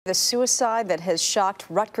The suicide that has shocked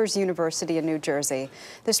Rutgers University in New Jersey.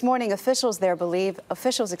 This morning, officials believe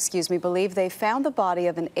they found the body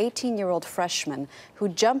of an 18-year-old freshman who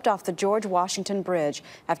jumped off the George Washington Bridge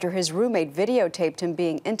after his roommate videotaped him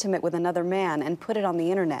being intimate with another man and put it on the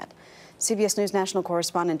internet. CBS News national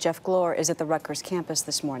correspondent Jeff Glor is at the Rutgers campus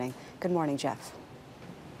this morning. Good morning, Jeff.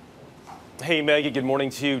 Hey, Maggie, good morning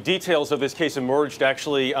to you. Details of this case emerged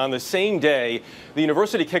actually on the same day. The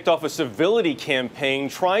university kicked off a civility campaign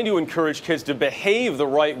trying to encourage kids to behave the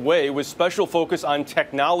right way with special focus on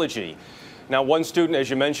technology. Now, one student, as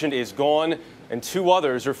you mentioned, is gone, and two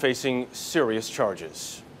others are facing serious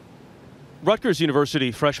charges. Rutgers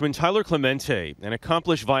University freshman Tyler Clementi, an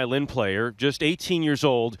accomplished violin player, just 18 years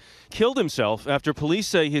old, killed himself after police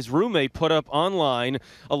say his roommate put up online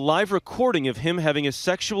a live recording of him having a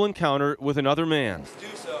sexual encounter with another man.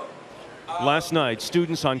 Last night,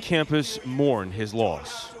 students on campus mourned his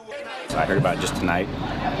loss. I heard about it just tonight,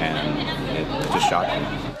 and it just shocked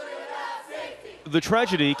me. The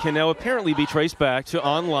tragedy can now apparently be traced back to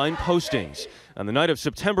online postings. On the night of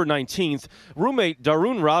September 19th, roommate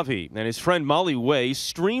Darun Ravi and his friend Molly Way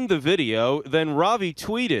streamed the video, then Ravi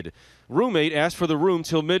tweeted, "Roommate asked for the room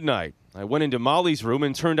till midnight. I went into Molly's room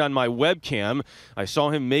and turned on my webcam. I saw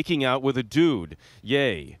him making out with a dude.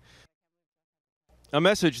 Yay." A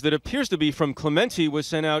message that appears to be from Clementi was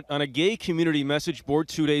sent out on a gay community message board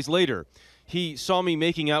 2 days later. He saw me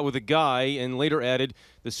making out with a guy and later added,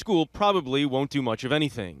 "The school probably won't do much of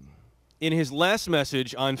anything." In his last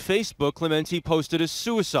message on Facebook, Clementi posted a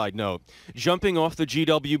suicide note, jumping off the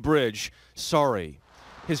GW bridge, "Sorry."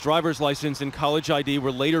 His driver's license and college ID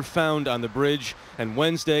were later found on the bridge, and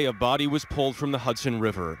Wednesday a body was pulled from the Hudson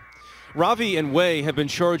River. Ravi and Way have been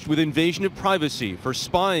charged with invasion of privacy for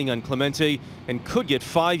spying on Clementi and could get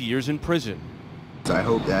 5 years in prison. I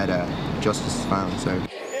hope that justice is found, sir.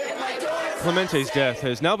 Clementi's death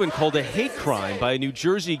has now been called a hate crime by a New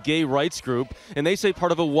Jersey gay rights group, and they say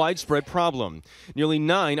part of a widespread problem. Nearly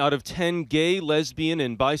 9 out of 10 gay, lesbian,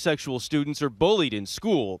 and bisexual students are bullied in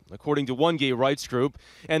school, according to one gay rights group,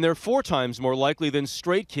 and they're 4 times more likely than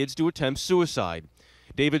straight kids to attempt suicide.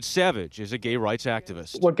 David Savage is a gay rights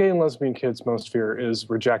activist. What gay and lesbian kids most fear is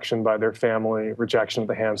rejection by their family, rejection at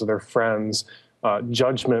the hands of their friends,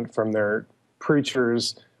 judgment from their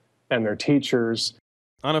preachers and their teachers.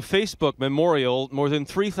 On a Facebook memorial, more than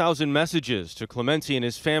 3,000 messages to Clementi and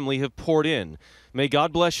his family have poured in. May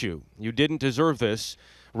God bless you. You didn't deserve this.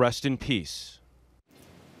 Rest in peace.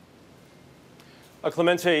 A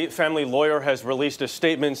Clementi family lawyer has released a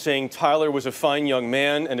statement saying Tyler was a fine young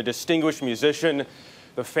man and a distinguished musician.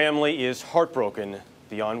 The family is heartbroken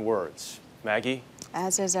beyond words. Maggie?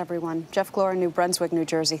 As is everyone. Jeff Glor in New Brunswick, New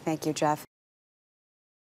Jersey. Thank you, Jeff.